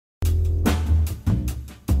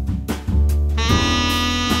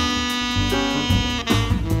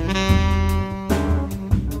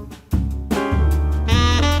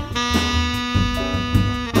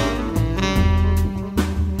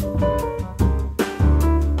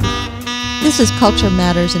This is Culture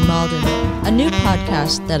Matters in Malden, a new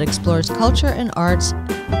podcast that explores culture and arts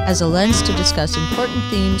as a lens to discuss important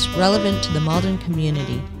themes relevant to the Malden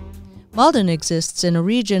community. Malden exists in a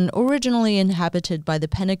region originally inhabited by the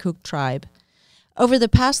Pennacook tribe. Over the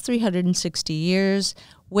past 360 years,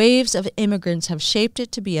 waves of immigrants have shaped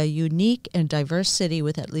it to be a unique and diverse city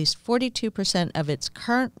with at least 42% of its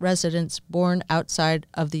current residents born outside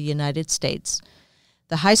of the United States.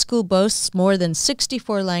 The high school boasts more than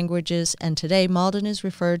 64 languages, and today Malden is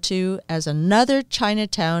referred to as another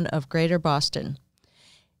Chinatown of Greater Boston.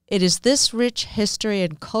 It is this rich history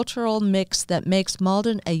and cultural mix that makes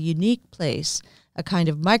Malden a unique place, a kind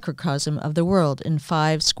of microcosm of the world in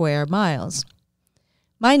 5 square miles.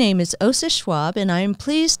 My name is Osa Schwab, and I am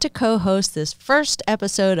pleased to co-host this first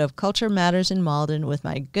episode of Culture Matters in Malden with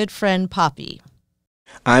my good friend Poppy.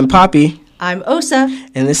 I'm Poppy. I'm Osa.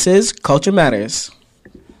 And this is Culture Matters.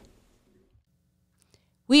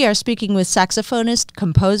 We are speaking with saxophonist,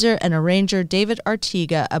 composer, and arranger David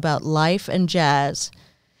Arteaga about life and jazz.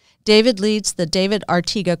 David leads the David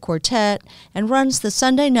Arteaga Quartet and runs the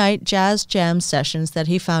Sunday-Nite Jazz Jam Sessions that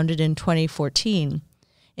he founded in 2014.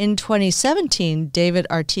 In 2017, David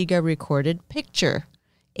Arteaga recorded Picture,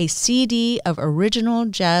 a CD of original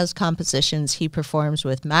jazz compositions he performs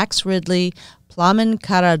with Max Ridley, Plamen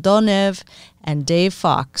Karadonev, and Dave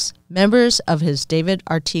Fox, members of his David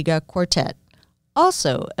Arteaga Quartet,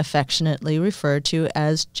 also affectionately referred to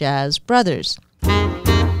as Jazz Brothers.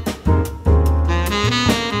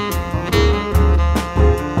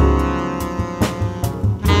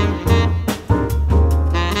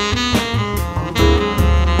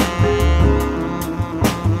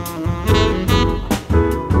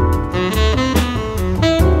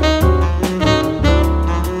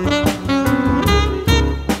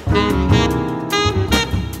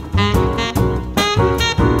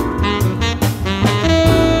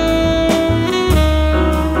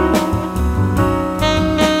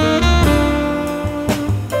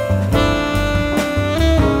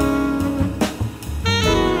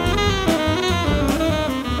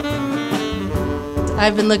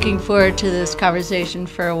 I've been looking forward to this conversation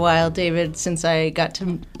for a while, David, since I got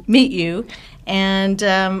to meet you. And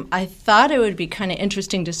I thought it would be kind of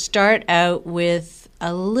interesting to start out with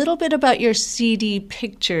a little bit about your CD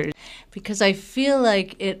Picture, because I feel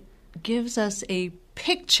like it gives us a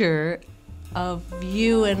picture of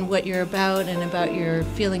you and what you're about and about your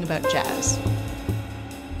feeling about jazz.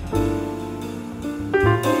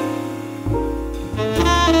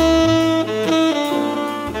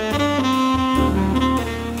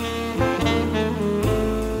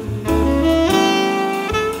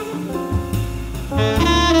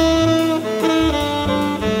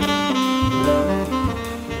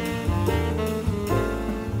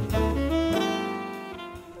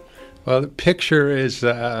 Well, the Picture is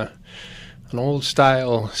an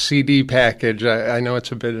old-style CD package. I know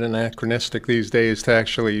it's a bit anachronistic these days to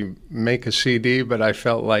actually make a CD, but I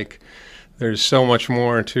felt like there's so much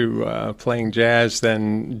more to playing jazz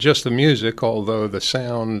than just the music, although the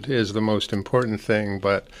sound is the most important thing.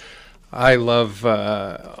 But I love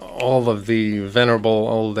all of the venerable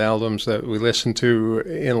old albums that we listen to,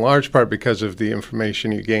 in large part because of the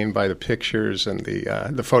information you gain by the pictures and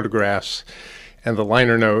the photographs and the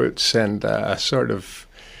liner notes, and sort of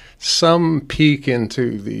some peek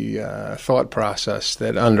into the thought process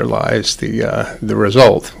that underlies the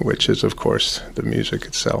result, which is, of course, the music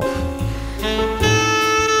itself.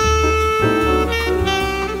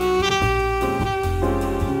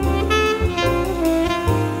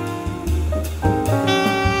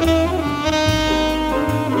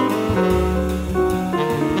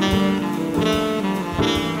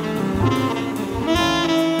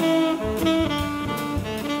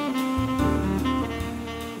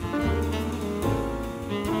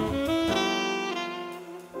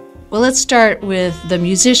 Well, let's start with the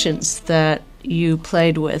musicians that you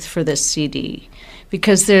played with for this CD,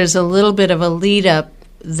 because there's a little bit of a lead-up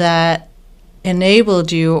that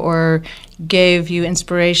enabled you or gave you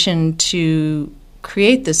inspiration to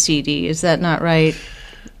create the CD. Is that not right?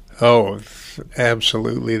 Oh,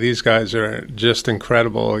 absolutely. These guys are just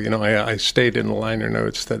incredible. You know, I stated in the liner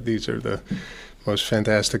notes that these are the most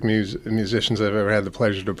fantastic musicians I've ever had the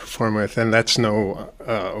pleasure to perform with, and that's no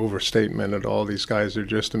overstatement at all. These guys are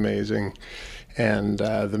just amazing, and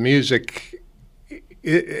the music,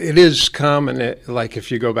 it is common, like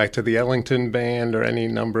if you go back to the Ellington Band or any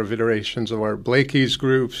number of iterations of Art Blakey's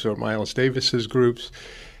groups or Miles Davis's groups,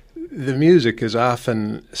 the music is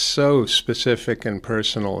often so specific and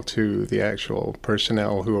personal to the actual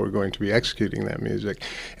personnel who are going to be executing that music.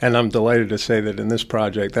 And I'm delighted to say that in this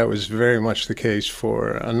project, that was very much the case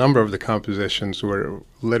for a number of the compositions were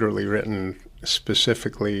literally written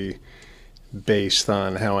specifically based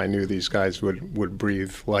on how I knew these guys would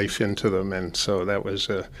breathe life into them. And so that was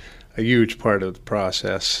a huge part of the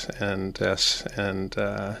process. And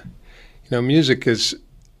music is,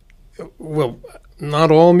 well,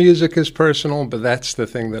 not all music is personal, but that's the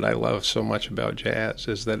thing that I love so much about jazz,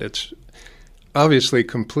 is that it's obviously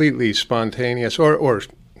completely spontaneous, or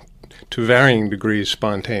to varying degrees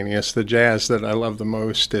spontaneous. The jazz that I love the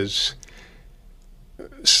most is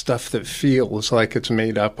stuff that feels like it's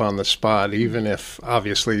made up on the spot, even if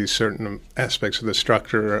obviously certain aspects of the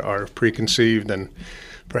structure are preconceived and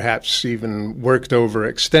perhaps even worked over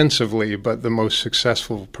extensively. But the most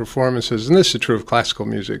successful performances, and this is true of classical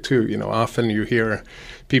music too, often you hear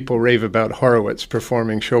people rave about Horowitz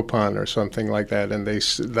performing Chopin or something like that, and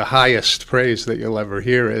the highest praise that you'll ever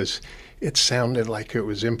hear is, it sounded like it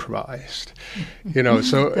was improvised.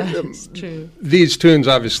 So That's true. These tunes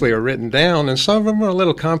obviously are written down, and some of them are a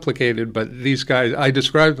little complicated, but these guys, I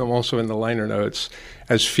described them also in the liner notes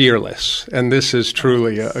as fearless. And this is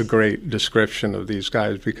truly a great description of these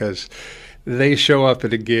guys, because they show up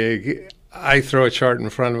at a gig, I throw a chart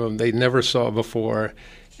in front of them they never saw before,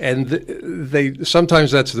 and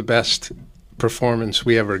sometimes that's the best performance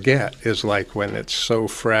we ever get, is like when it's so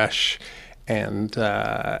fresh, and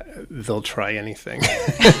they'll try anything.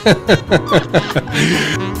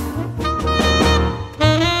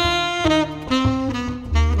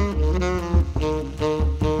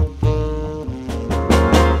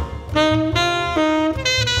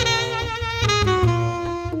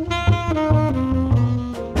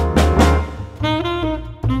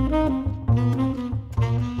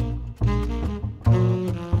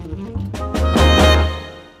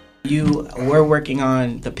 You were working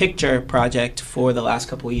on the picture project for the last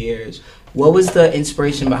couple of years. What was the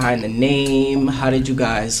inspiration behind the name? How did you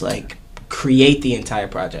guys create the entire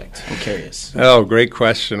project? I'm curious. Oh, great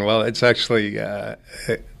question. Well, it's actually, I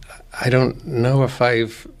don't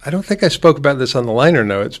think I spoke about this on the liner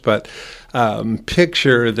notes, but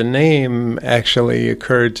Picture, the name actually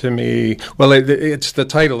occurred to me. Well, it's the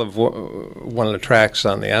title of one of the tracks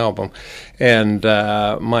on the album. And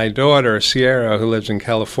my daughter, Sierra, who lives in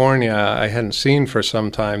California, I hadn't seen for some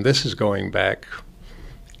time. This is going back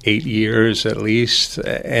 8 years at least.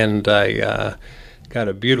 And I got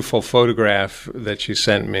a beautiful photograph that she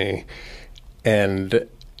sent me. And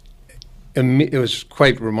it was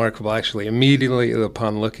quite remarkable, actually. Immediately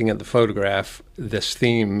upon looking at the photograph, this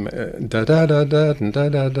theme, this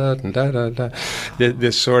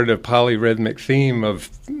sort of polyrhythmic theme of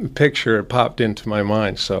Picture popped into my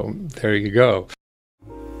mind. So there you go.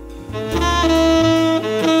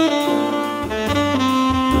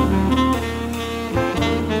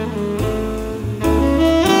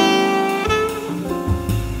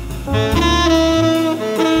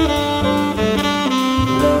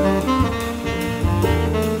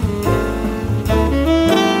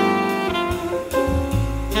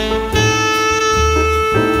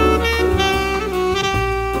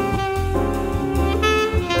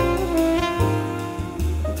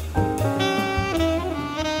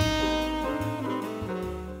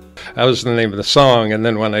 That was the name of the song, and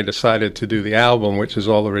then when I decided to do the album, which is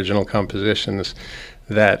all original compositions,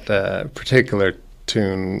 that particular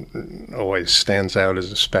tune always stands out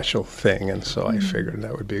as a special thing, and so I figured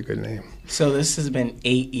that would be a good name. So this has been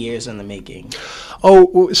 8 years in the making.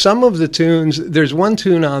 Oh, some of the tunes, there's one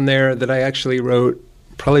tune on there that I actually wrote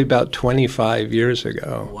probably about 25 years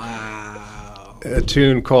ago. Wow. A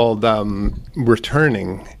tune called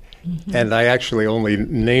Returning, and I actually only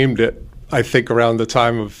named it, I think, around the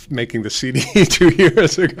time of making the CD 2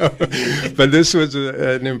 years ago. But this was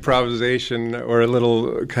an improvisation, or a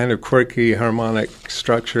little kind of quirky harmonic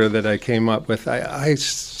structure that I came up with, I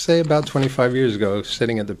say about 25 years ago,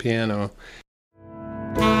 sitting at the piano.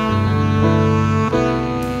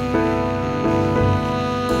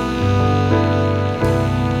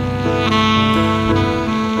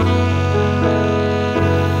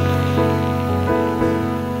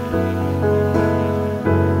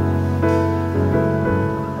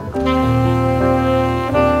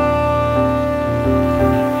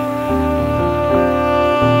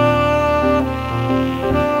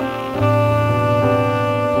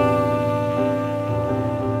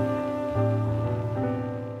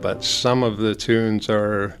 But some of the tunes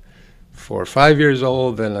are 4 or 5 years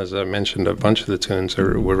old, and as I mentioned, a bunch of the tunes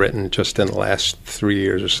were written just in the last 3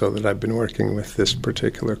 years or so that I've been working with this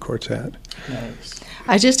particular quartet. Nice.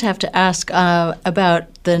 I just have to ask about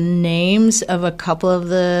the names of a couple of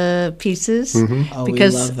the pieces. Mm-hmm. Oh,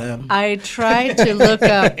 because we love them. I tried to look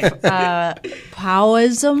up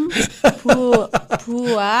Puasm.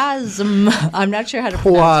 I'm not sure how to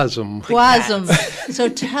pronounce it. Puasm. So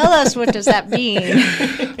tell us, what does that mean?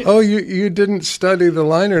 Oh, you didn't study the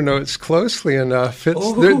liner notes closely enough. The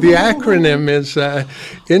acronym is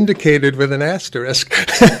indicated with an asterisk.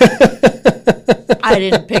 I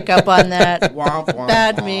didn't pick up on that.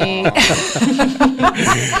 Bad me.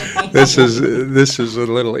 This is a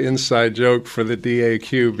little inside joke for the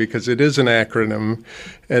DAQ because it is an acronym,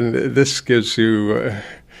 and this gives you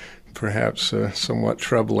perhaps a somewhat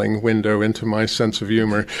troubling window into my sense of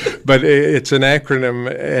humor. But it's an acronym,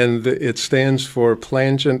 and it stands for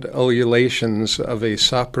Plangent Ululations of a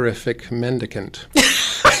Soporific Mendicant.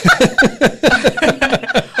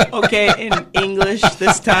 Okay, in English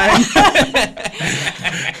this time.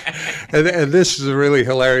 And this is a really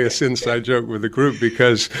hilarious inside joke with the group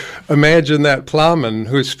because imagine that Plamen,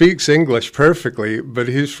 who speaks English perfectly, but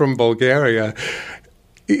he's from Bulgaria.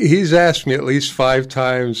 He's asked me at least 5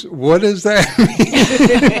 times, what does that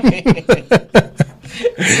mean?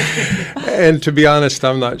 And to be honest,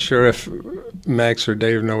 I'm not sure if Max or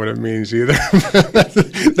Dave know what it means either.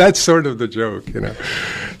 That's sort of the joke, you know.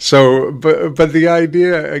 So, but the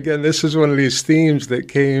idea, again, this is one of these themes that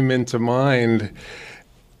came into mind.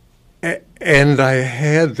 And I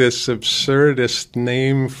had this absurdist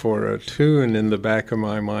name for a tune in the back of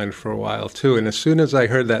my mind for a while too. And as soon as I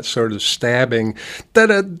heard that sort of stabbing,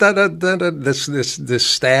 this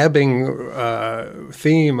stabbing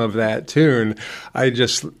theme of that tune,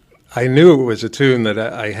 I knew it was a tune that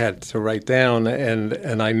I had to write down,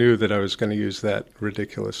 and I knew that I was going to use that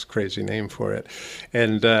ridiculous, crazy name for it.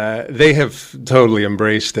 And they have totally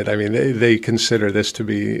embraced it. I mean, they consider this to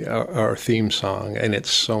be our theme song, and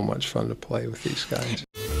it's so much fun to play with these guys.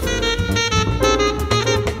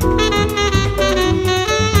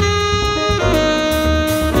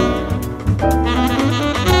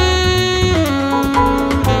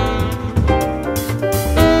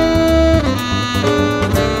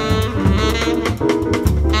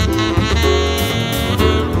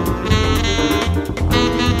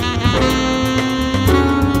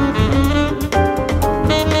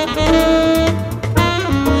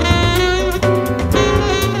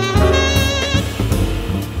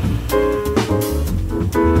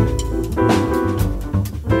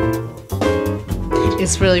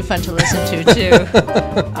 It's really fun to listen to, too.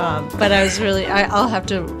 But I'll have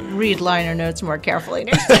to read liner notes more carefully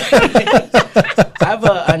next time. I have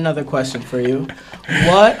another question for you.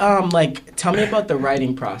 Tell me about the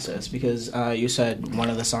writing process, because you said one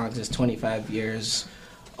of the songs is 25 years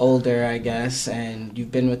older, I guess, and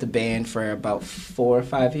you've been with the band for about 4 or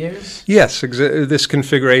 5 years? Yes, this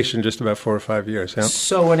configuration, just about 4 or 5 years. Yeah.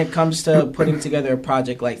 So when it comes to putting together a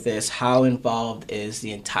project like this, how involved is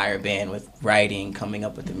the entire band with writing, coming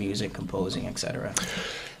up with the music, composing, etc.?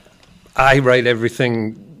 I write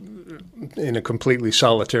everything in a completely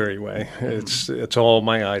solitary way. It's all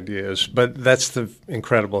my ideas. But that's the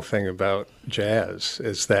incredible thing about jazz,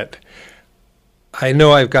 is that I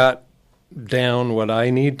know I've got down what I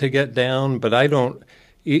need to get down, but I don't,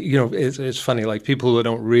 it's funny, like people who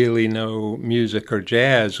don't really know music or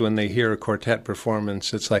jazz, when they hear a quartet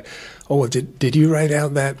performance, it's like, oh, did you write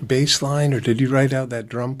out that bass line, or did you write out that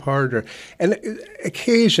drum part? And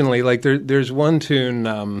occasionally, like there's one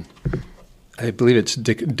tune, I believe it's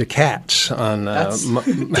De Cats on De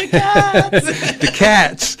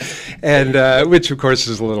Cats, and which of course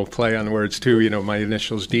is a little play on words too. You know, my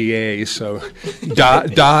initials DA, so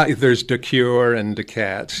there's De Cure and De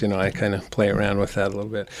Cats. You know, I kind of play around with that a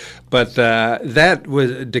little bit. But that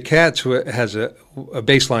was De Cats has a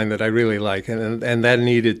bass line that I really like, and that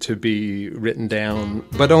needed to be written down,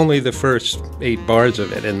 but only the first 8 bars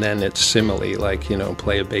of it, and then it's simile, like,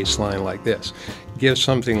 play a bass line like this. Give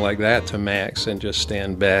something like that to Max and just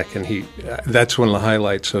stand back, and that's one of the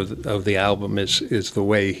highlights of the album is the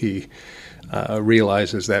way he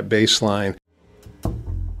realizes that bass line.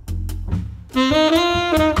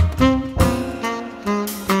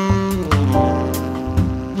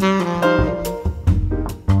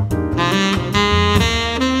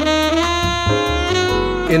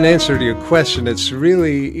 In answer to your question, it's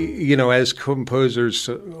really, as composers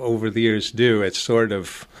over the years do, it's sort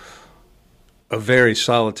of a very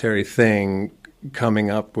solitary thing coming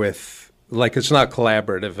up with, like, it's not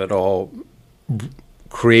collaborative at all,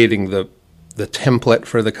 creating the template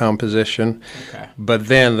for the composition. Okay. But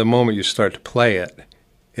then the moment you start to play it,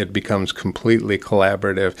 it becomes completely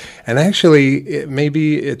collaborative. And actually,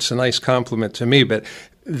 maybe it's a nice compliment to me, but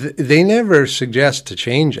they never suggest to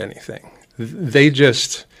change anything. they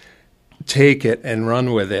just take it and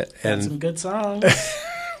run with it. And some good songs.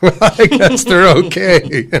 well, I guess they're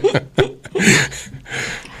okay.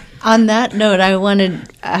 On that note, I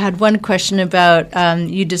had one question about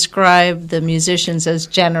you described the musicians as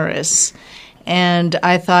generous, and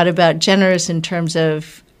I thought about generous in terms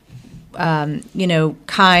of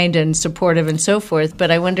kind and supportive and so forth.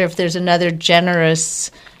 But I wonder if there's another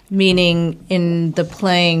generous meaning in the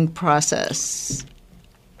playing process.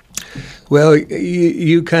 Well,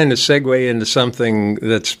 you kind of segue into something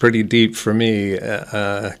that's pretty deep for me.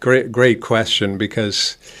 Great question,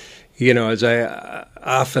 because, as I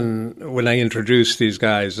often, when I introduce these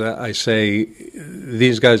guys, I say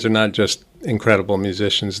these guys are not just incredible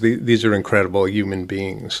musicians. These are incredible human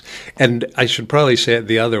beings. And I should probably say it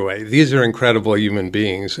the other way. These are incredible human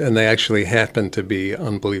beings, and they actually happen to be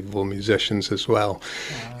unbelievable musicians as well.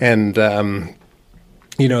 Wow. And,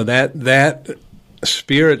 that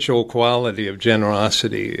spiritual quality of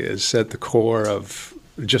generosity is at the core of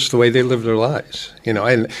just the way they live their lives,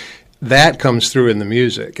 and that comes through in the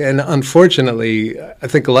music. And unfortunately, I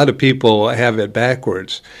think a lot of people have it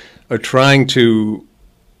backwards, are trying to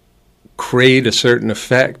create a certain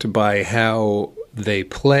effect by how they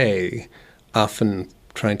play, often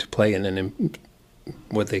trying to play in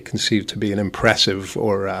what they conceive to be an impressive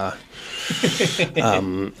or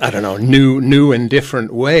new and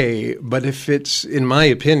different way. But if it's, in my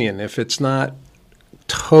opinion, if it's not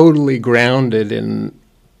totally grounded in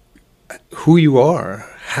who you are,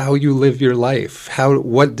 how you live your life,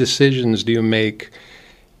 what decisions do you make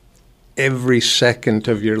every second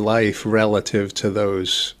of your life relative to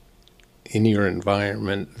those in your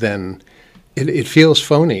environment, then it feels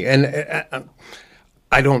phony. And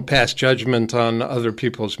I don't pass judgment on other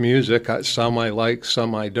people's music. Some I like,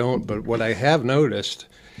 some I don't. But what I have noticed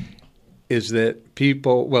is that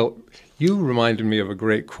you reminded me of a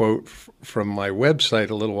great quote from my website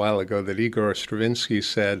a little while ago that Igor Stravinsky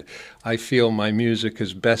said, "I feel my music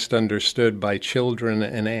is best understood by children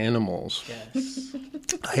and animals." Yes.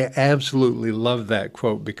 I absolutely love that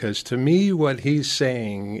quote, because to me what he's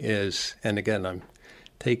saying is, and again, I'm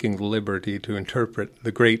taking the liberty to interpret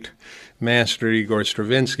the great master Igor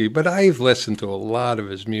Stravinsky, but I've listened to a lot of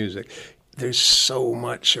his music. There's so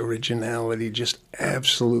much originality, just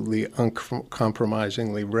absolutely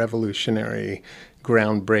uncompromisingly revolutionary,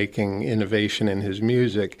 groundbreaking innovation in his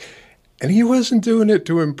music. And he wasn't doing it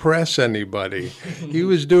to impress anybody. He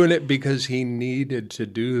was doing it because he needed to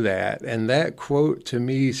do that. And that quote, to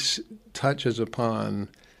me, touches upon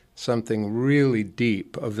something really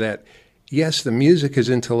deep of that. Yes, the music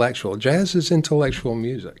is intellectual. Jazz is intellectual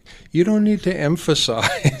music. You don't need to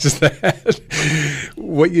emphasize that.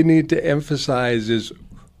 What you need to emphasize is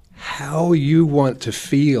how you want to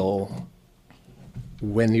feel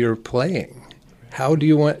when you're playing. How do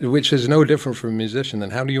you want, which is no different from a musician,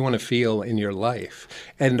 than how do you want to feel in your life?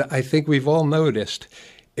 And I think we've all noticed,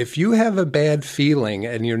 if you have a bad feeling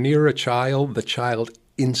and you're near a child, the child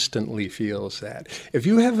instantly feels that. If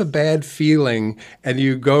you have a bad feeling and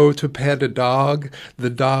you go to pet a dog, the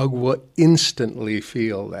dog will instantly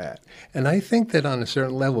feel that. And I think that on a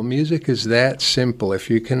certain level, music is that simple. If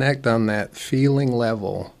you connect on that feeling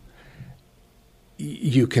level,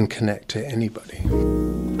 you can connect to anybody.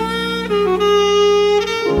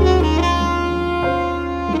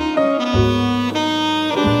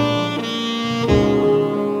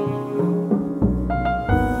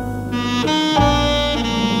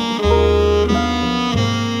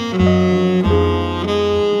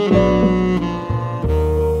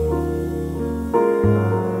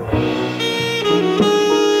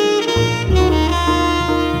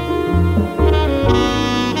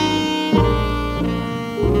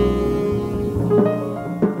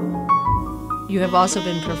 You have also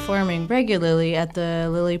been performing regularly at the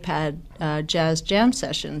Lily Pad Jazz Jam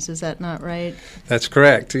Sessions. Is that not right? That's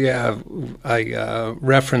correct. Yeah, I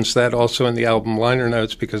referenced that also in the album liner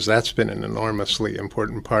notes, because that's been an enormously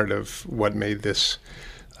important part of what made this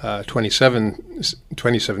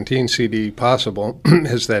 2017 CD possible,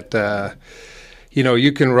 is that,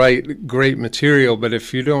 you can write great material, but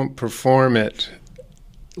if you don't perform it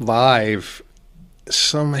live,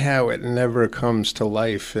 somehow it never comes to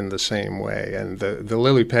life in the same way. And the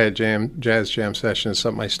Lily Pad Jazz Jam Session is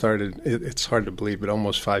something I started, it's hard to believe, but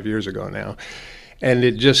almost 5 years ago now. And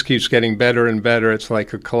it just keeps getting better and better. It's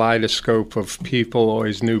like a kaleidoscope of people,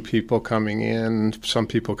 always new people coming in. Some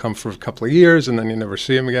people come for a couple of years and then you never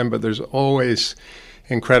see them again, but there's always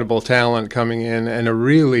incredible talent coming in and a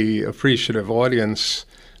really appreciative audience,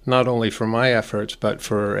 not only for my efforts, but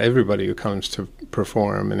for everybody who comes to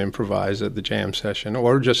perform and improvise at the jam session,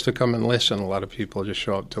 or just to come and listen. A lot of people just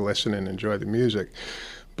show up to listen and enjoy the music.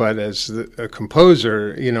 But as a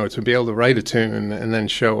composer, to be able to write a tune and then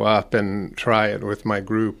show up and try it with my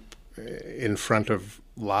group in front of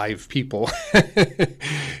live people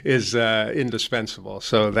is indispensable.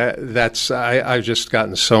 So I've just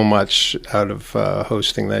gotten so much out of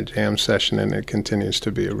hosting that jam session, and it continues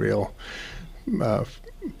to be a real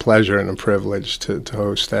pleasure and a privilege to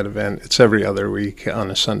host that event. It's every other week on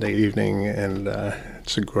a Sunday evening, and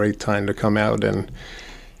it's a great time to come out and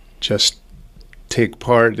just take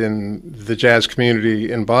part in the jazz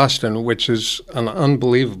community in Boston, which is an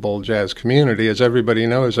unbelievable jazz community, as everybody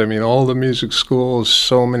knows. I mean, all the music schools,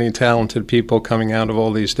 so many talented people coming out of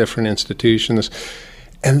all these different institutions,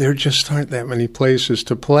 and there just aren't that many places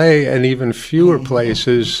to play, and even fewer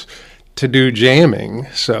places to do jamming.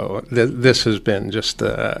 So this has been just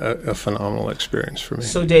a phenomenal experience for me.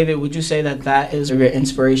 So, David, would you say that is your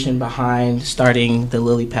inspiration behind starting the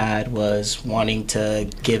Lily Pad, was wanting to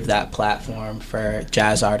give that platform for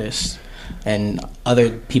jazz artists and other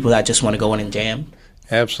people that just want to go in and jam?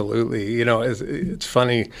 Absolutely. It's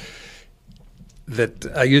funny that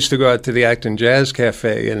I used to go out to the Acton Jazz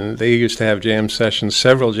Cafe, and they used to have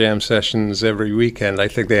several jam sessions every weekend. I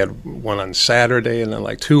think they had one on Saturday and then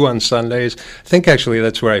like 2 on Sundays. I think actually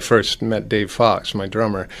that's where I first met Dave Fox, my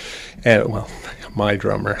drummer. And, my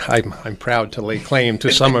drummer. I'm proud to lay claim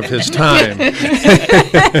to some of his time.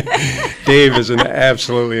 Dave is an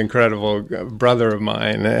absolutely incredible brother of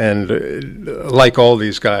mine, and like all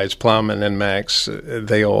these guys, Plamen and Max,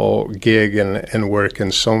 they all gig and work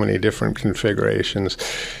in so many different configurations.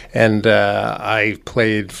 And I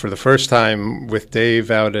played for the first time with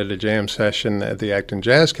Dave out at a jam session at the Acton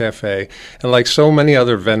Jazz Cafe, and like so many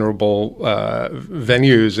other venerable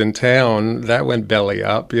venues in town, that went belly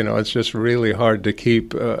up. It's just really hard to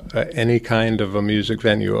keep any kind of a music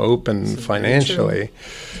venue open financially.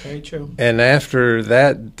 Very true. And after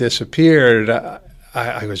that disappeared,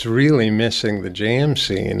 I was really missing the jam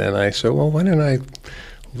scene, and I said, well, why don't I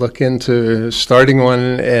look into starting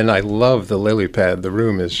one? And I love the Lily Pad. The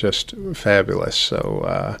room is just fabulous.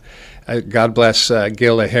 So God bless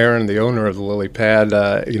Gil Aheron, the owner of the Lily Pad.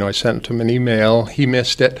 I sent him an email. He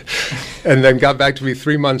missed it, and then got back to me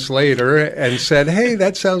 3 months later and said, hey,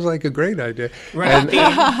 that sounds like a great idea. Right.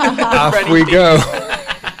 And off we go.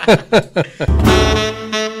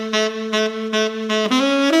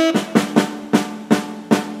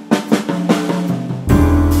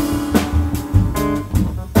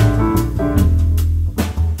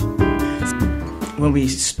 When we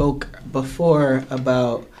spoke before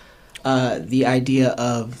about the idea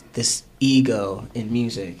of this ego in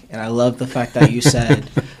music, and I love the fact that you said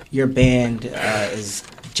your band is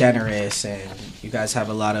generous and you guys have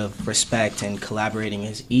a lot of respect and collaborating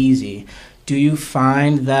is easy. Do you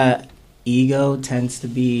find that ego tends to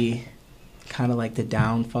be kind of like the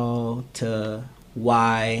downfall to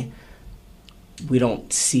why we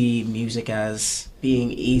don't see music as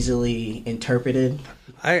being easily interpreted?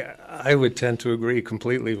 I would tend to agree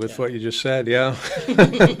completely with what you just said, yeah.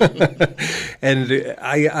 And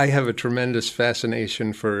I have a tremendous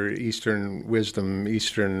fascination for Eastern wisdom,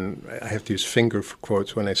 I have to use finger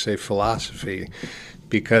quotes when I say philosophy,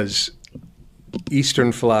 because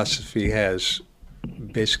Eastern philosophy has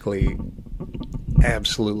basically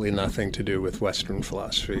absolutely nothing to do with Western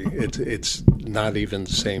philosophy. It's not even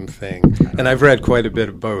the same thing. And I've read quite a bit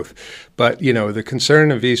of both. But, the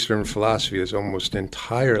concern of Eastern philosophy is almost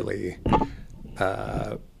entirely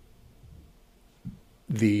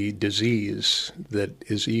the disease that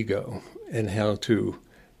is ego and how to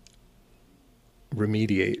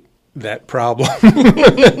remediate that problem.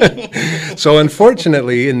 So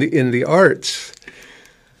unfortunately, in the arts,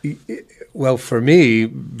 well, for me,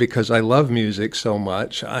 because I love music so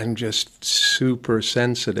much, I'm just super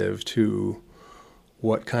sensitive to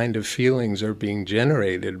what kind of feelings are being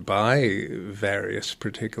generated by various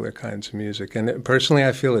particular kinds of music. And personally,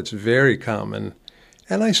 I feel it's very common,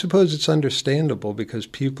 and I suppose it's understandable, because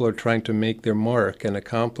people are trying to make their mark and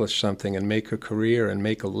accomplish something and make a career and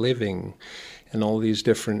make a living and all these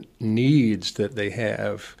different needs that they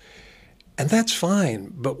have. And that's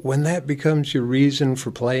fine, but when that becomes your reason for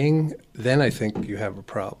playing, then I think you have a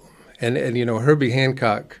problem. And Herbie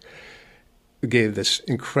Hancock gave this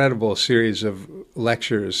incredible series of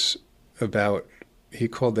lectures about, he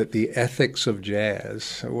called it the ethics of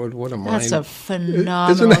jazz. What a mind! That's a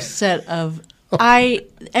phenomenal set of.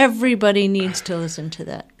 Everybody needs to listen to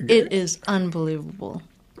that. It is unbelievable.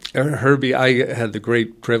 Herbie, I had the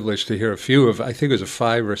great privilege to hear a few of, I think it was a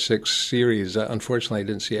 5 or 6 series. Unfortunately, I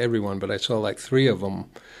didn't see everyone, but I saw like 3 of them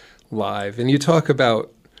live. And you talk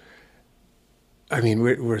about,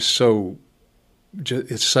 we're so,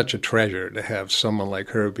 it's such a treasure to have someone like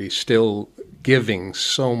Herbie still giving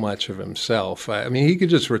so much of himself. I mean, he could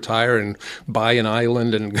just retire and buy an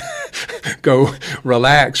island and go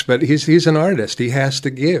relax, but he's an artist. He has to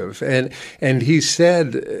give. And he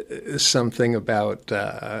said something about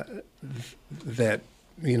that,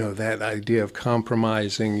 that idea of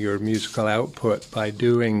compromising your musical output by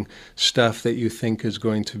doing stuff that you think is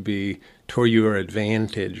going to be to your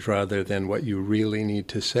advantage rather than what you really need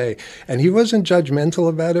to say. And he wasn't judgmental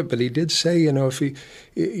about it, but he did say, if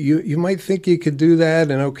you might think you could do that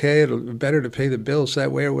and okay, it'll be better to pay the bills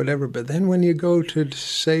that way or whatever, but then when you go to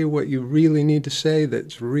say what you really need to say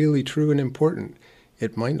that's really true and important,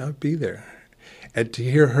 it might not be there. And to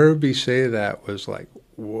hear Herbie say that was like,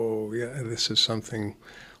 whoa, yeah, this is something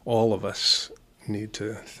all of us need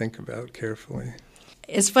to think about carefully.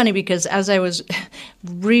 It's funny because as I was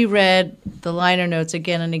reread the liner notes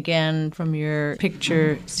again and again from your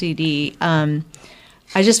picture CD, I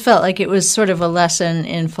just felt like it was sort of a lesson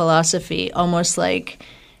in philosophy, almost like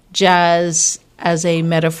jazz as a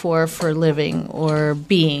metaphor for living or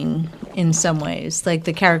being in some ways, like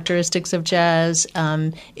the characteristics of jazz,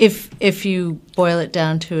 if you boil it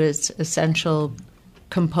down to its essential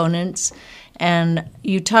components. And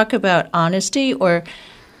you talk about honesty, or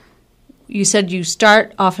you said you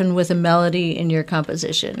start often with a melody in your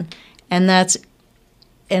composition, and that's,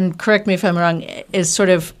 and correct me if I'm wrong, is sort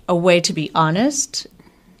of a way to be honest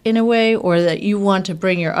in a way, or that you want to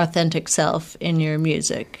bring your authentic self in your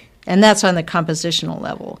music. And that's on the compositional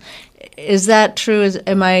level. Is that true?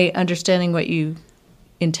 Am I understanding what you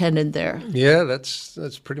intended there? Yeah, that's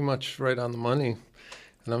pretty much right on the money.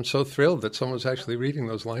 And I'm so thrilled that someone's actually reading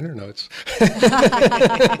those liner notes.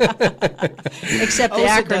 Except the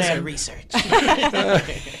acronym. Research.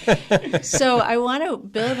 So I want to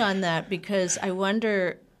build on that because I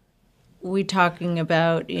wonder, we talking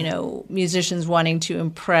about, musicians wanting to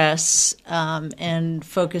impress and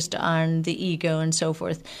focused on the ego and so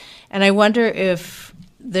forth. And I wonder if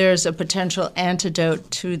there's a potential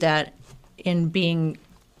antidote to that in being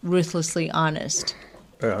ruthlessly honest.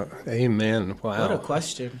 Amen. Wow. What a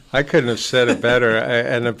question. I couldn't have said it better.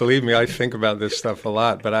 And believe me, I think about this stuff a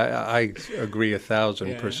lot, but I agree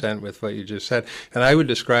 1,000% with what you just said. And I would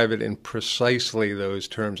describe it in precisely those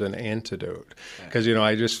terms, an antidote. Because,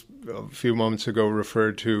 I just a few moments ago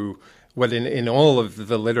referred to what in all of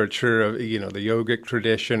the literature of, the yogic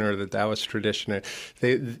tradition or the Taoist tradition,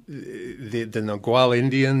 the Nagual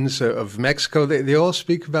Indians of Mexico, they all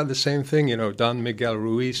speak about the same thing. Don Miguel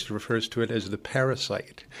Ruiz refers to it as the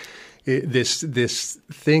parasite. This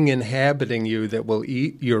thing inhabiting you that will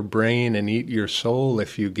eat your brain and eat your soul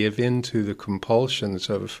if you give in to the compulsions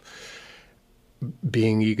of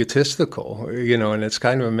being egotistical, and it's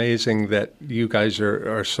kind of amazing that you guys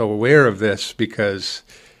are so aware of this, because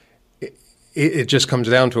it just comes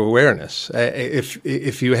down to awareness.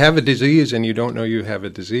 If you have a disease and you don't know you have a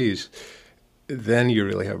disease, then you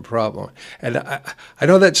really have a problem. And I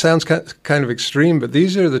know that sounds kind of extreme, but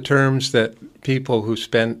these are the terms that people who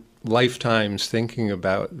spent lifetimes thinking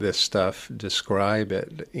about this stuff describe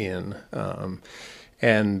it in.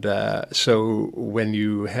 So when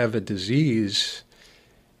you have a disease,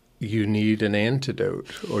 you need an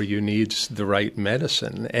antidote, or you need the right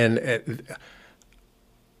medicine. And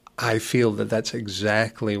I feel that that's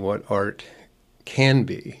exactly what art can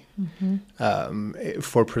be,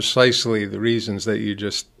 for precisely the reasons that you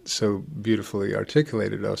just so beautifully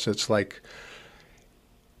articulated us. It's like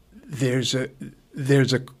there's a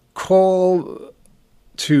call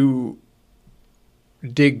to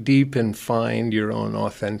dig deep and find your own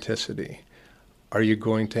authenticity. Are you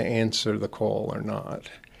going to answer the call or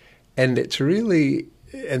not? And it's really,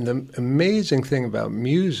 and the amazing thing about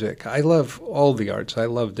music, I love all the arts. I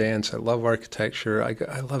love dance. I love architecture.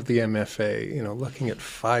 I love the MFA, looking at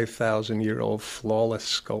 5,000-year-old flawless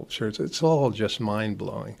sculptures. It's all just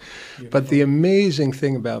mind-blowing. Beautiful. But the amazing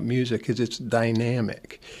thing about music is it's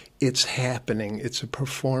dynamic. It's happening. It's a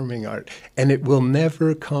performing art. And it will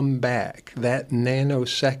never come back. That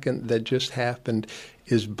nanosecond that just happened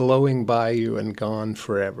is blowing by you and gone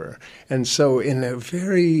forever. And so in a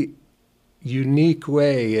very unique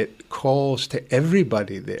way, it calls to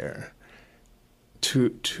everybody there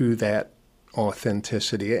to that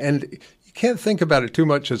authenticity. And you can't think about it too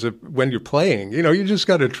much as when you're playing. You just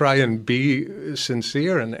got to try and be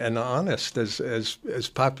sincere and honest, as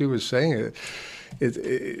Poppy was saying.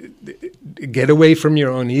 Get away from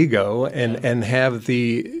your own ego and have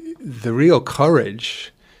the real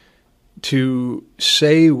courage to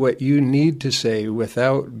say what you need to say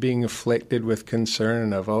without being afflicted with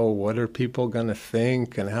concern of, what are people going to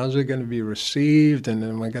think, and how's it going to be received, and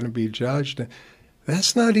am I going to be judged?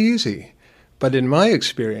 That's not easy. But in my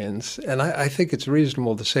experience, and I think it's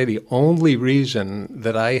reasonable to say the only reason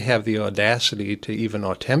that I have the audacity to even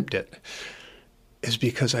attempt it is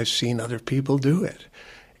because I've seen other people do it.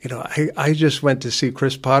 I just went to see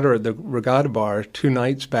Chris Potter at the Regatta Bar 2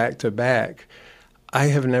 nights back to back. I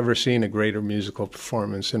have never seen a greater musical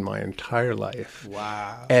performance in my entire life.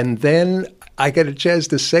 Wow. And then I got a chance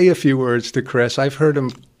to say a few words to Chris. I've heard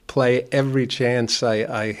him play every chance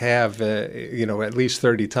I have, at least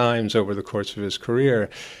 30 times over the course of his career.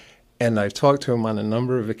 And I've talked to him on a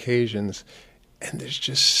number of occasions. And there's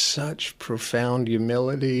just such profound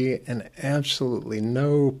humility and absolutely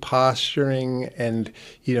no posturing. And,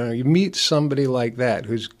 you meet somebody like that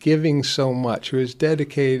who's giving so much, who has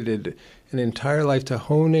dedicated an entire life to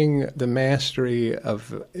honing the mastery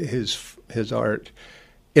of his art.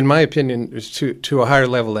 In my opinion, is to a higher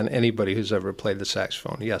level than anybody who's ever played the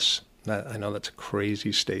saxophone. Yes, I know that's a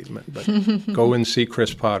crazy statement, but go and see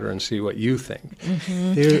Chris Potter and see what you think.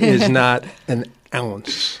 Mm-hmm. There is not an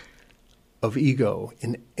ounce of ego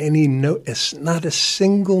in any note. It's not a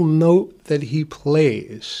single note that he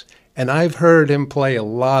plays. And I've heard him play a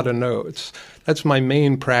lot of notes. That's my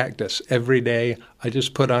main practice every day. I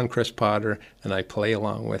just put on Chris Potter and I play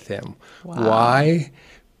along with him. Wow. Why?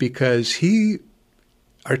 Because he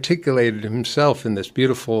articulated himself in this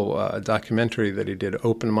beautiful documentary that he did,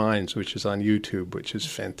 Open Minds, which is on YouTube, which is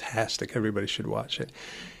fantastic. Everybody should watch it.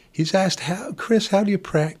 He's asked, Chris, how do you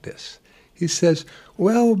practice? He says,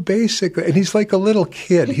 well, basically, and he's like a little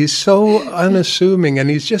kid. He's so unassuming, and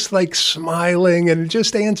he's just like smiling and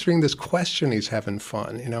just answering this question. He's having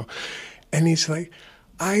fun, And he's like,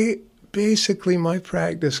 my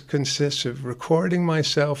practice consists of recording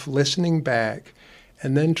myself, listening back,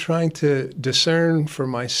 and then trying to discern for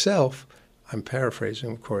myself, I'm paraphrasing,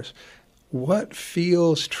 of course, what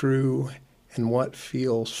feels true and what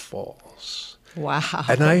feels false. Wow.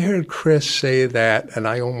 And I heard Chris say that, and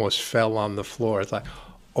I almost fell on the floor. It's like,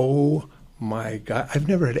 oh, my God. I've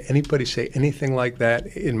never heard anybody say anything like that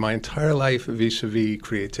in my entire life vis-a-vis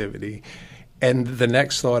creativity. And the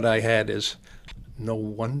next thought I had is, no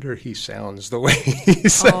wonder he sounds the way he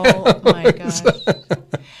sounds. Oh, my gosh.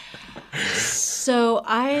 So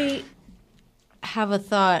I have a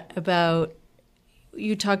thought about,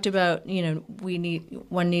 you talked about,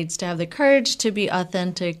 one needs to have the courage to be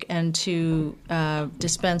authentic and to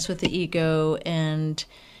dispense with the ego, and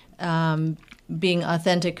being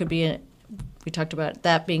authentic could be, we talked about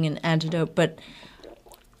that being an antidote, but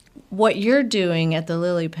what you're doing at the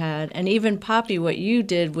Lily Pad, and even Poppy, what you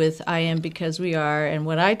did with I Am Because We Are, and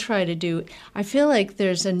what I try to do, I feel like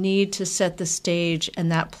there's a need to set the stage and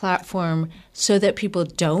that platform so that people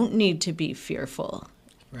don't need to be fearful.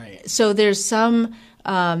 Right. So there's some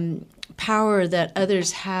power that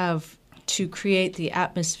others have to create the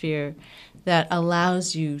atmosphere that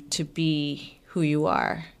allows you to be who you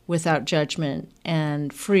are without judgment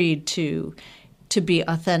and freed to be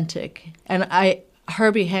authentic. And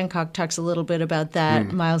Herbie Hancock talks a little bit about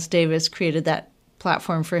that. Miles Davis created that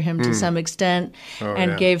platform for him to some extent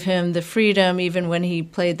gave him the freedom, even when he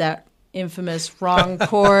played that infamous wrong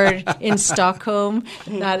chord in Stockholm.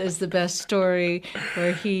 That is the best story,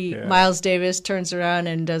 where Miles Davis turns around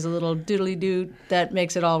and does a little doodly-doo that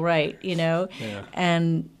makes it all right, Yeah.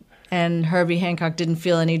 And Herbie Hancock didn't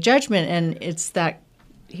feel any judgment, and it's that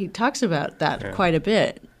he talks about that quite a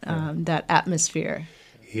bit, that atmosphere.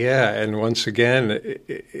 Yeah, and once again,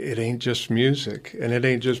 it ain't just music, and it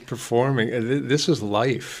ain't just performing. This is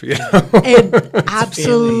life,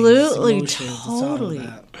 Absolutely, emotions, totally.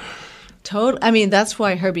 I mean, that's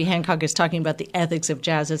why Herbie Hancock is talking about the ethics of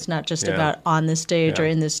jazz. It's not just about on the stage or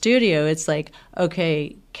in the studio. It's like,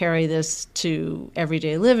 okay, carry this to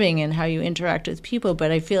everyday living and how you interact with people.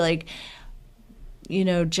 But I feel like,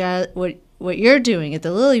 jazz, what you're doing at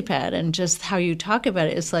the Lily Pad and just how you talk about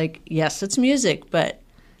it, it's like, yes, it's music, but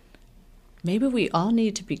maybe we all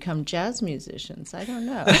need to become jazz musicians. I don't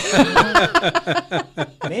know.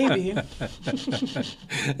 Maybe.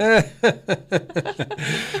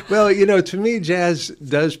 Well, to me, jazz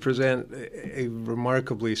does present a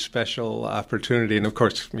remarkably special opportunity. And of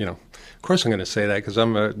course, I'm going to say that because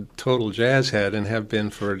I'm a total jazz head and have been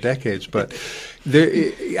for decades. But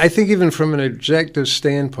I think even from an objective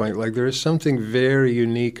standpoint, there is something very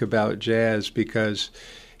unique about jazz because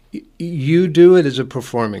you do it as a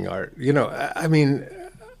performing art.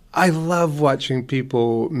 I love watching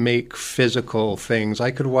people make physical things.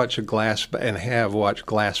 I could watch have watched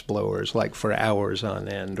glass blowers for hours on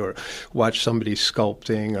end, or watch somebody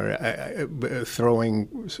sculpting or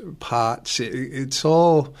throwing pots. It's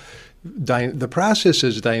all, the process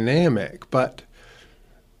is dynamic, but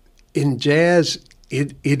in jazz,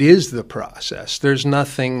 it is the process. There's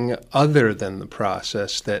nothing other than the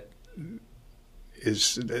process that's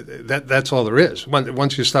all there is.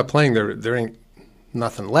 Once you stop playing, there ain't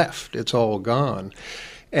nothing left. It's all gone.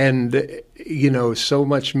 And, so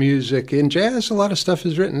much music in jazz, a lot of stuff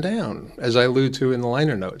is written down, as I allude to in the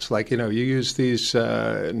liner notes. Like, you use these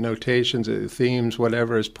notations, themes,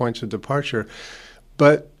 whatever, as points of departure.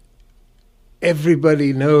 But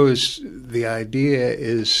everybody knows the idea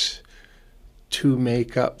is to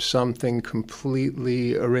make up something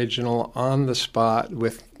completely original on the spot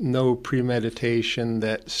with no premeditation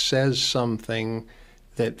that says something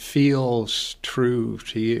that feels true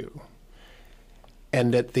to you.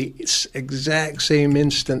 And at the exact same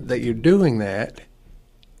instant that you're doing that,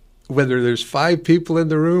 whether there's 5 people in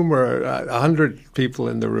the room or 100 people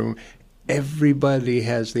in the room, everybody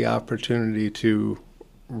has the opportunity to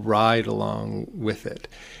ride along with it.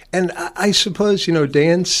 And I suppose,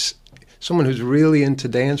 dance, someone who's really into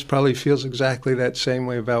dance probably feels exactly that same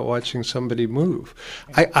way about watching somebody move.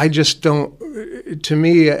 I just don't, to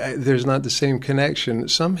me, there's not the same connection.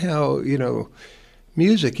 Somehow,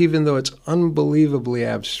 music, even though it's unbelievably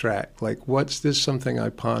abstract, like what's this, something I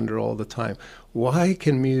ponder all the time. Why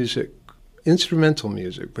can music, instrumental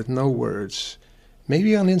music with no words,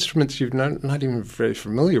 maybe on instruments you've not even very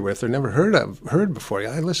familiar with or never heard before.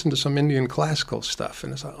 I listened to some Indian classical stuff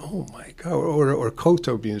and it's like, oh my God, or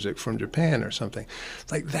koto music from Japan or something.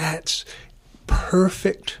 Like that's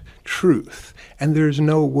perfect truth, and there's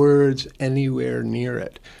no words anywhere near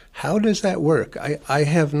it. How does that work? I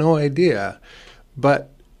have no idea.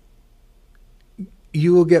 But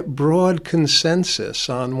you will get broad consensus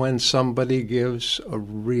on when somebody gives a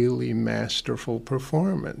really masterful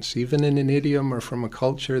performance, even in an idiom or from a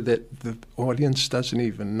culture that the audience doesn't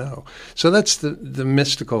even know. So that's the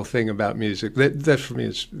mystical thing about music. That for me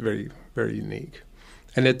is very, very unique.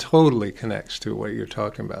 And it totally connects to what you're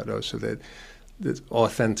talking about also, that this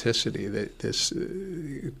authenticity, that this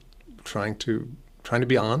trying to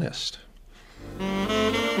be honest.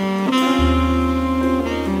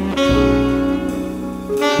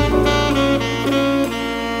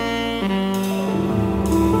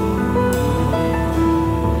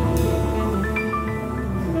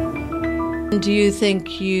 Do you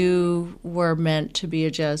think you were meant to be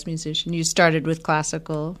a jazz musician? You started with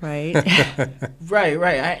classical, right?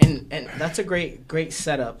 Right. And that's a great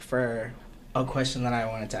setup for a question that I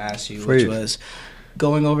wanted to ask you, Please. Which was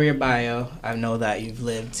going over your bio. I know that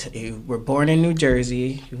you were born in New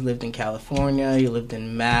Jersey, you've lived in California, you lived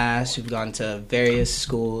in Mass, you've gone to various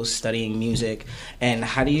schools studying music. And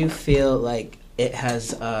how do you feel like it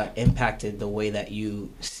has impacted the way that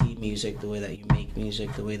you see music, the way that you make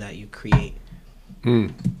music, the way that you create?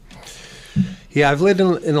 Yeah, I've lived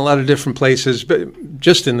in a lot of different places, but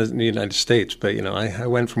just in the United States. But, I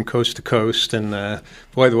went from coast to coast, and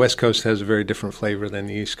boy, the West Coast has a very different flavor than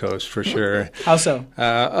the East Coast, for sure. How so?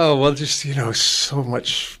 Just, so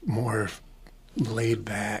much more laid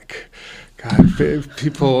back. God,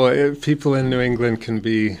 people in New England can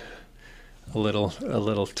be a little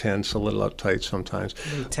tense, a little uptight sometimes.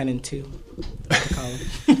 10 and 2.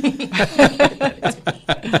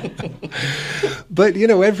 But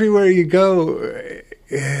everywhere you go,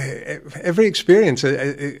 every experience,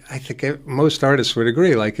 I think most artists would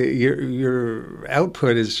agree. Like your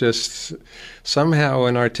output is just somehow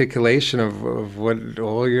an articulation of what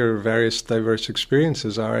all your various diverse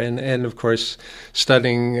experiences are, and of course,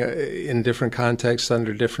 studying in different contexts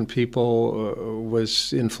under different people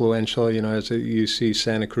was influential. As at UC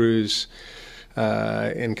Santa Cruz.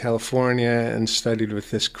 In California, and studied with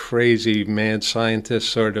this crazy mad scientist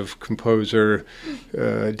sort of composer,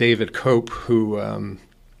 David Cope, who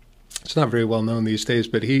it's not very well known these days,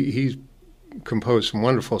 but he composed some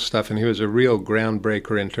wonderful stuff, and he was a real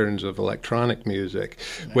groundbreaker in terms of electronic music.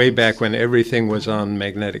 Nice. Way back when everything was on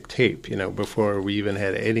magnetic tape, before we even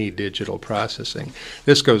had any digital processing.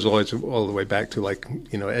 This goes all the way back to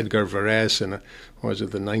Edgar Varese and the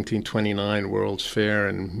 1929 World's Fair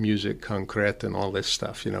and Music Concrète and all this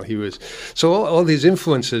stuff. He was so all these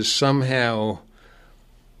influences somehow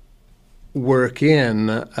work in,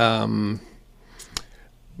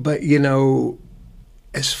 but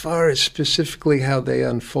as far as specifically how they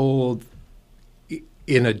unfold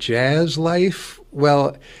in a jazz life,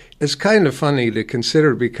 well, it's kind of funny to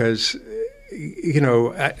consider because,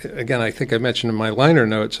 again, I think I mentioned in my liner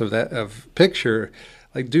notes of Picture,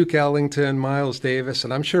 like Duke Ellington, Miles Davis,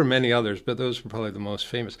 and I'm sure many others, but those were probably the most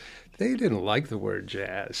famous. They didn't like the word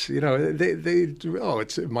jazz. It's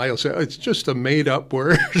just a made-up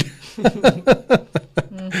word. Mm-hmm.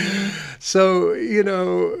 So,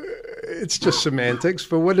 it's just semantics,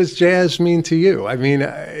 but what does jazz mean to you? I mean,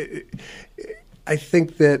 I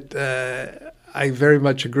think that I very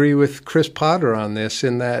much agree with Chris Potter on this.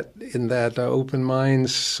 In that Open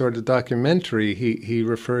Minds sort of documentary, he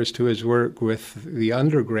refers to his work with the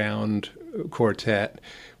Underground Quartet,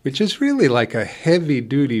 which is really like a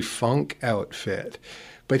heavy-duty funk outfit.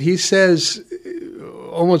 But he says,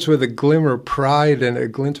 almost with a glint of pride in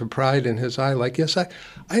his eye, like, yes,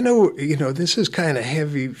 I know, this is kind of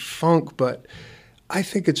heavy funk, but I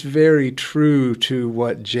think it's very true to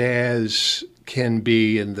what jazz can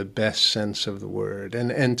be in the best sense of the word.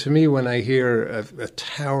 And to me, when I hear a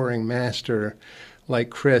towering master like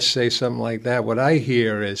Chris say something like that, what I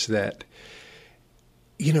hear is that,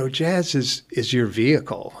 jazz is your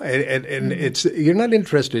vehicle. And it's, you're not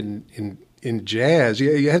interested in jazz.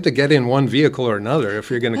 You have to get in one vehicle or another if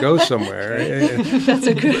you're going to go somewhere. That's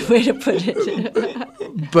a good way to put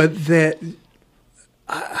it. But that,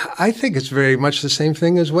 I think it's very much the same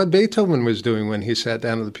thing as what Beethoven was doing when he sat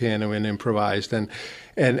down at the piano and improvised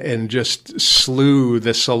and just slew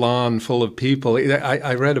the salon full of people.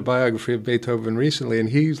 I read a biography of Beethoven recently, and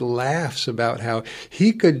he laughs about how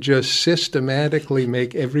he could just systematically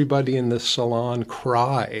make everybody in the salon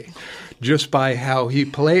cry just by how he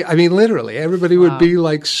played. I mean, literally, everybody would be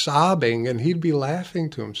like sobbing, and he'd be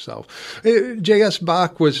laughing to himself. J.S.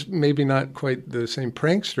 Bach was maybe not quite the same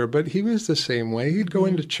prankster, but he was the same way. He'd go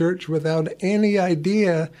into church without any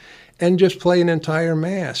idea and just play an entire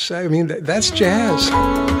mass. I mean, that's jazz.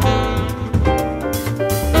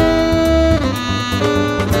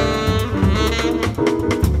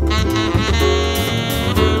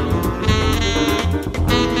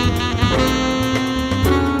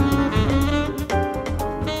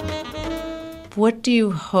 What do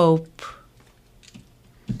you hope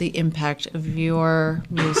the impact of your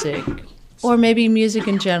music, or maybe music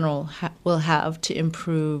in general, will have to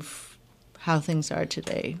improve how things are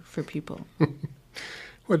today for people?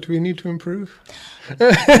 What do we need to improve?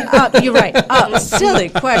 You're right. Silly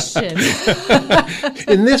question.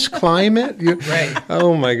 In this climate? Right.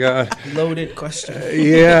 Oh, my God. Loaded question.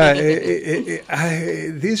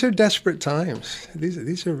 These are desperate times.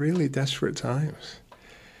 These are really desperate times.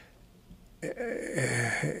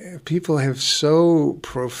 People have so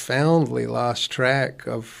profoundly lost track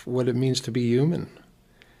of what it means to be human.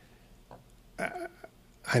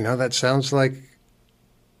 I know that sounds like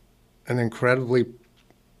an incredibly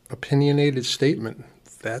opinionated statement.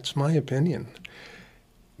 That's my opinion.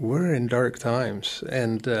 We're in dark times,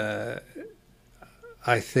 and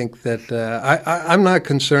I think that I'm not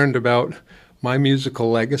concerned about my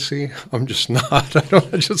musical legacy. I'm just not.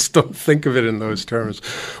 I just don't think of it in those terms.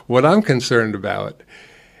 What I'm concerned about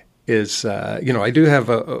is, I do have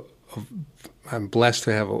I'm blessed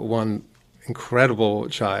to have one incredible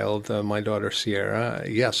child, my daughter Sierra.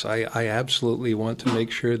 Yes, I absolutely want to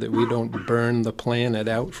make sure that we don't burn the planet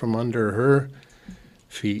out from under her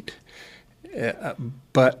feet.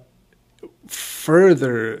 But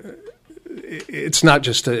further, it's not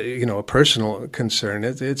just a personal concern.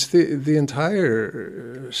 It's the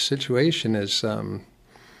entire situation is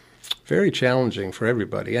very challenging for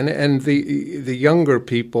everybody, and the younger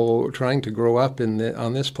people trying to grow up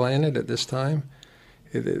on this planet at this time.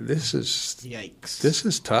 This is yikes. This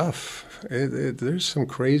is tough. There's some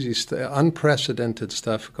crazy unprecedented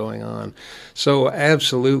stuff going on. So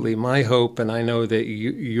absolutely, my hope, and I know that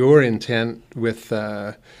your intent with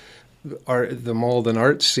the Malden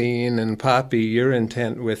art scene, and Poppy, your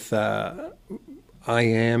intent with I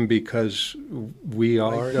am because we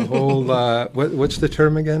are, the whole, what's the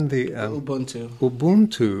term again? The Ubuntu.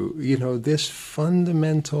 Ubuntu, this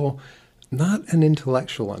fundamental, not an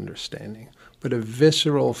intellectual understanding, but a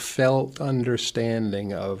visceral, felt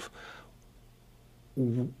understanding of,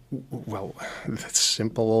 well, that's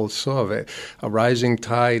simple old saw of it. A rising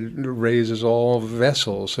tide raises all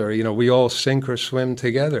vessels, or, we all sink or swim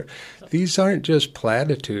together. These aren't just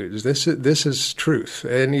platitudes. This is truth.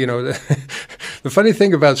 And, the funny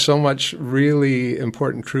thing about so much really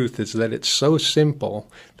important truth is that it's so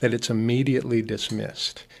simple that it's immediately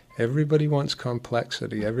dismissed. Everybody wants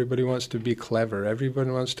complexity. Everybody wants to be clever.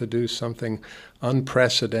 Everybody wants to do something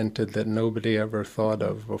unprecedented that nobody ever thought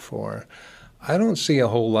of before. I don't see a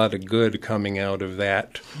whole lot of good coming out of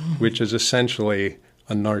that, which is essentially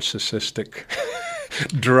a narcissistic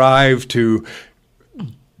drive to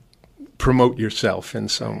promote yourself in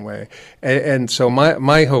some way. And so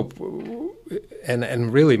my hope,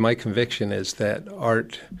 and really my conviction, is that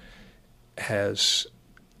art has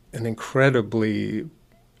an incredibly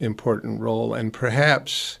important role, and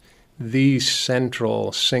perhaps the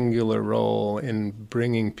central singular role in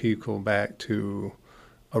bringing people back to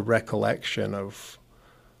a recollection of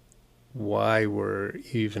why we're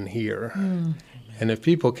even here. And if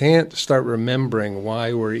people can't start remembering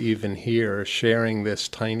why we're even here, sharing this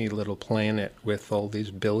tiny little planet with all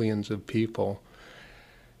these billions of people,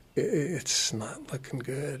 it's not looking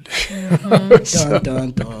good. Dun,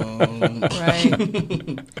 dun, dun.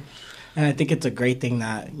 Right. And I think it's a great thing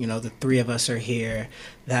that, the three of us are here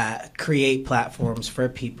that create platforms for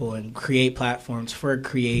people and create platforms for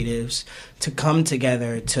creatives to come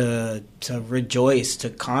together, to rejoice, to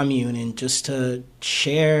commune, and just to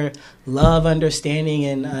share love, understanding,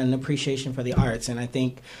 and appreciation for the arts. And I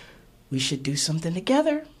think we should do something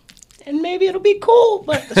together. And maybe it'll be cool,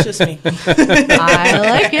 but that's just me.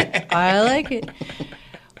 I like it.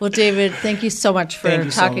 Well, David, thank you so much for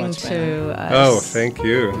talking to us. Oh, thank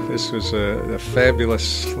you. This was a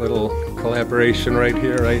fabulous little collaboration right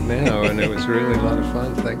here, right now, and it was really a lot of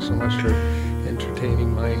fun. Thanks so much for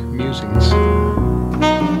entertaining my musings.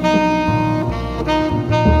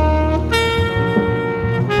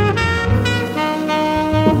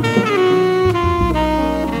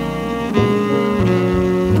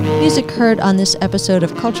 Music heard on this episode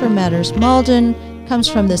of Culture Matters Malden comes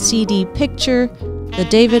from the CD Picture, the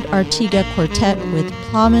David Arteaga Quartet with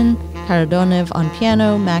Plamen Karadonev on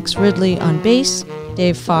piano, Max Ridley on bass,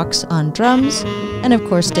 Dave Fox on drums, and of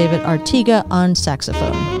course David Arteaga on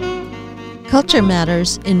saxophone. Culture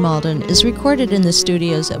Matters in Malden is recorded in the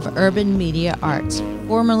studios of Urban Media Arts,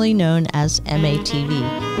 formerly known as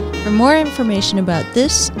MATV. For more information about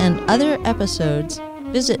this and other episodes,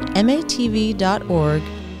 visit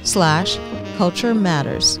matv.org/Culture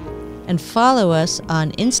Matters. And follow us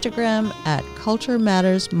on Instagram at Culture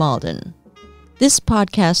Matters Malden. This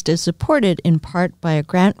podcast is supported in part by a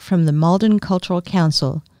grant from the Malden Cultural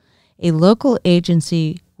Council, a local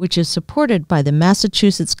agency which is supported by the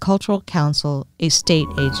Massachusetts Cultural Council, a state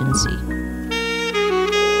agency.